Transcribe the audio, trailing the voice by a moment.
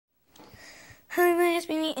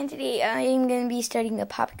today I am going to be starting a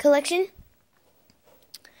pop collection.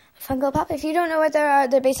 Funko Pop. If you don't know what they are,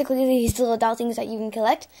 they're basically these little doll things that you can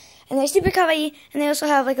collect. And they're super kawaii, and they also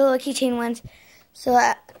have like a little keychain ones. So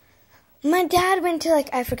my dad went to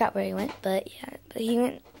I forgot where he went, but yeah, he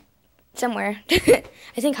went somewhere. I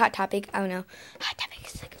think Hot Topic, I don't know. Hot Topic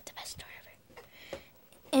is like the best store ever.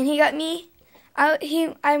 And he got me, I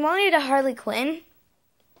wanted a Harley Quinn.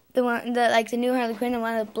 The new Harley Quinn, the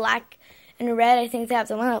one with black and red. I think they have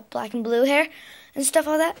the one with black and blue hair and stuff,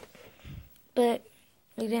 all that. But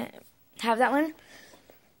we didn't have that one.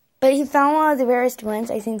 But he found one of the rarest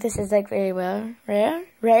ones. I think this is like very well rare.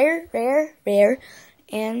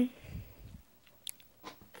 And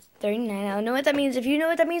 $39. I don't know what that means. If you know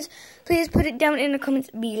what that means, please put it down in the comments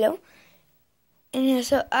below. And yeah,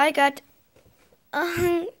 so I got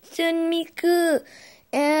Miku.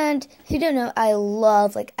 And if you don't know, I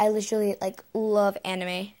literally love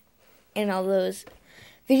anime and all those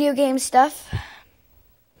video game stuff.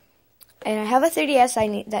 And I have a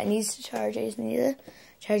 3DS that needs to charge. I just need to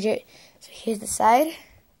charge it. So here's the side. It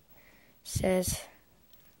says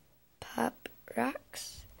Pop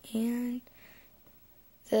Rocks and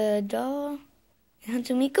the doll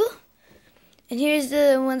Miku. And here's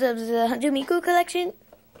the ones of the Miku collection.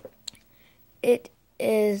 It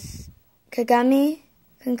is Kagame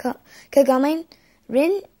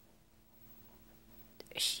Rin.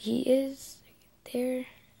 She is there.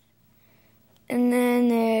 And then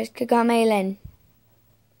there's Kagame Len.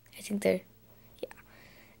 I think they're, yeah.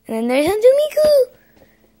 And then there's Miku.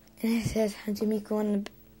 And it says Miku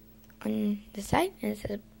on the side. And it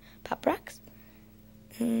says Pop Rocks.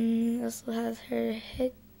 And it also has her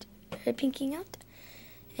head, her pinking out.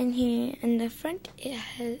 And here in the front, it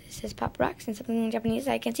says Pop Rocks and something in Japanese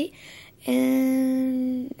I can't see.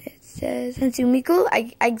 And it says Miku.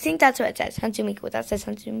 I think that's what it says. Miku. That says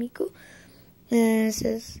Miku. And it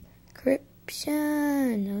says Corruption.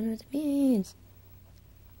 I don't know what that means.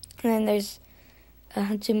 And then there's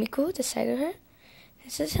Miku, the side of her.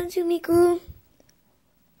 It says Miku.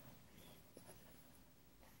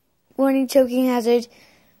 Warning, choking hazard.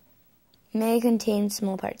 May contain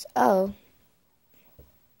small parts. Oh.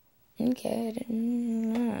 Okay, I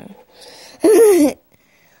didn't know.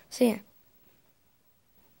 So yeah.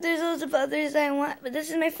 There's loads of others I want, but this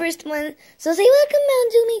is my first one. So say welcome,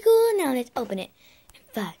 Miku. Now let's open it. In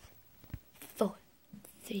 5, 4,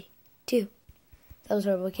 3, 2. That was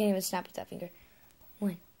horrible. I can't even snap with that finger.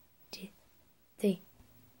 1, 2, 3.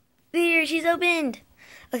 There, she's opened.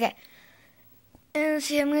 Okay. And let's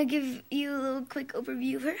see, I'm going to give you a little quick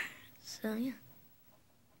overview of her. So yeah.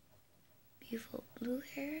 Beautiful blue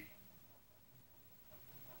hair.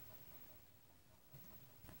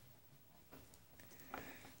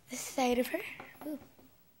 This side of her. Ooh.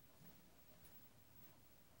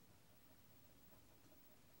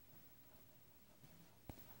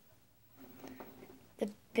 The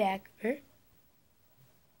back of her.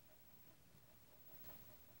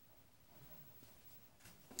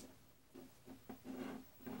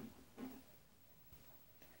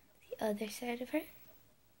 The other side of her.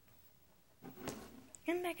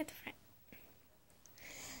 And back at the front.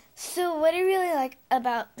 So what I really like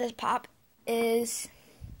about this pop is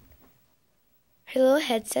her little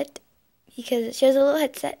headset, because it shows a little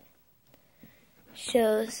headset.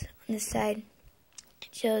 Shows on the side. It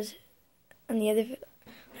shows on the other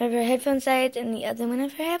one of her headphone sides and the other one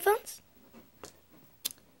of her headphones.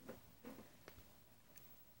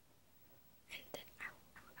 And then,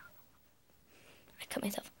 I cut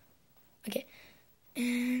myself. Okay.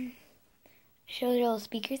 And it shows a little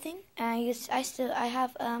speaker thing. And I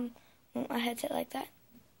have a headset like that.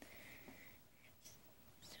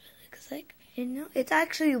 That's what it looks like. You know, it's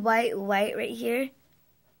actually white right here,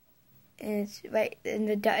 and it's right, and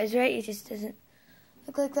the dot is right. It just doesn't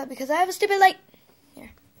look like that because I have a stupid light.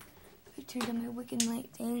 Here, I turned on my wicked light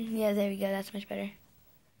thing. Yeah, there we go. That's much better.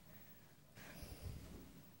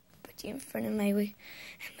 Put you in front of my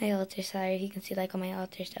altar side. You can see all my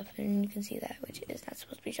altar stuff, and you can see that, which is not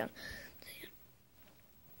supposed to be shown. So, yeah.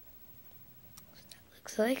 What that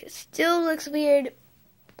looks like. It still looks weird.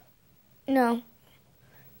 No.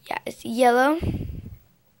 Yeah, it's yellow.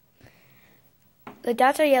 The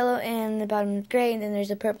dots are yellow and the bottom is gray, and then there's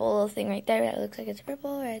a purple little thing right there that looks like it's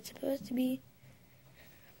purple, or it's supposed to be.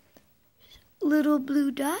 Little blue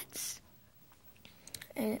dots.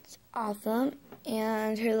 And it's awesome.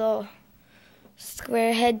 And her little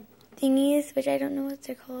square head thingies, which I don't know what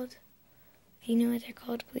they're called. If you know what they're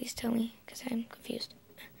called, please tell me, because I'm confused.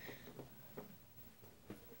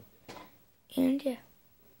 And yeah.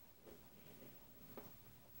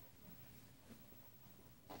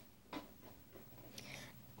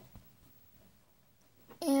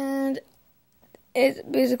 And It's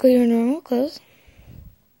basically her normal clothes.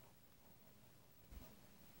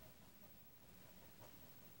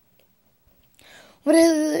 What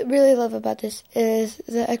I really love about this is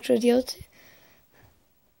the extra detailing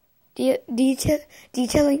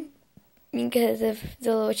because of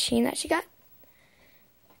the little chain that she got.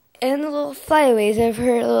 And the little flyaways of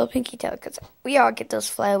her little pinky toe, because we all get those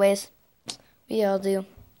flyaways. We all do.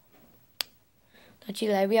 Don't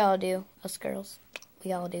you lie, we all do. Us girls.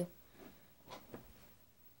 We all do.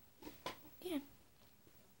 Yeah.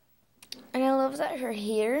 And I love that her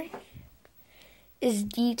hair is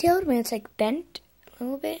detailed when it's like bent a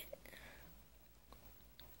little bit.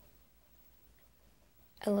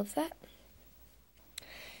 I love that.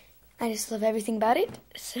 I just love everything about it.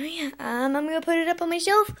 So yeah, I'm gonna put it up on my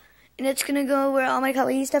shelf. And it's going to go where all my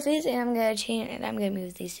kawaii stuff is. And I'm going to change it. And I'm going to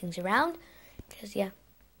move these things around. Because, yeah.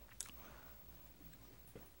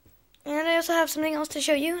 And I also have something else to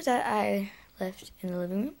show you that I left in the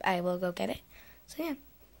living room. I will go get it. So, yeah.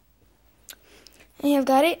 And I've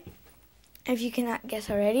got it. If you cannot guess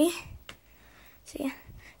already. So, yeah.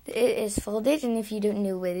 It is folded. And if you don't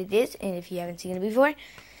know what it is. And if you haven't seen it before.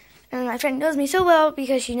 And my friend knows me so well.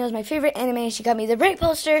 Because she knows my favorite anime. She got me the right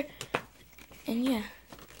poster. And, yeah.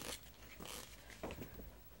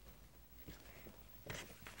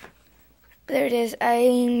 There it is.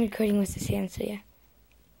 I'm recording with this hand, so yeah.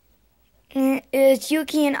 It's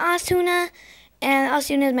Yuki and Asuna. And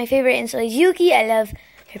Asuna is my favorite, and so is Yuki. I love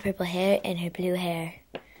her purple hair and her blue hair.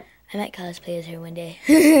 I might cosplay as her one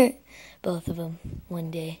day. Both of them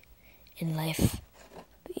one day in life.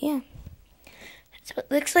 But yeah. That's what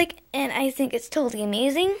it looks like, and I think it's totally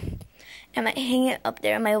amazing. I might hang it up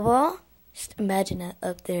there on my wall. Just imagine that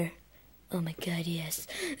up there. Oh my god, yes.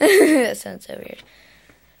 That sounds so weird.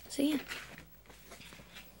 So yeah.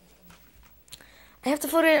 I have to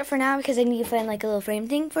fold it up for now because I need to find like a little frame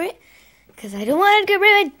thing for it. Because I don't want it to get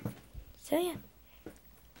ruined. So yeah.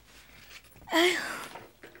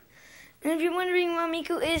 And if you're wondering where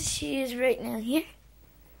Miku is, she is right now here.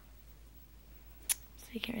 So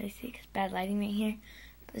you can't really see because bad lighting right here.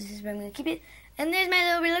 But this is where I'm going to keep it. And there's my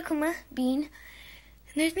little Rilakuma bean.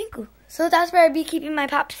 And there's Miku. So that's where I'll be keeping my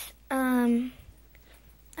pops. I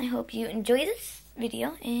hope you enjoy this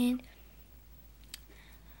video. And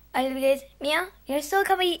I love you guys. Meow. You're so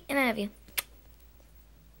kawaii. And I love you.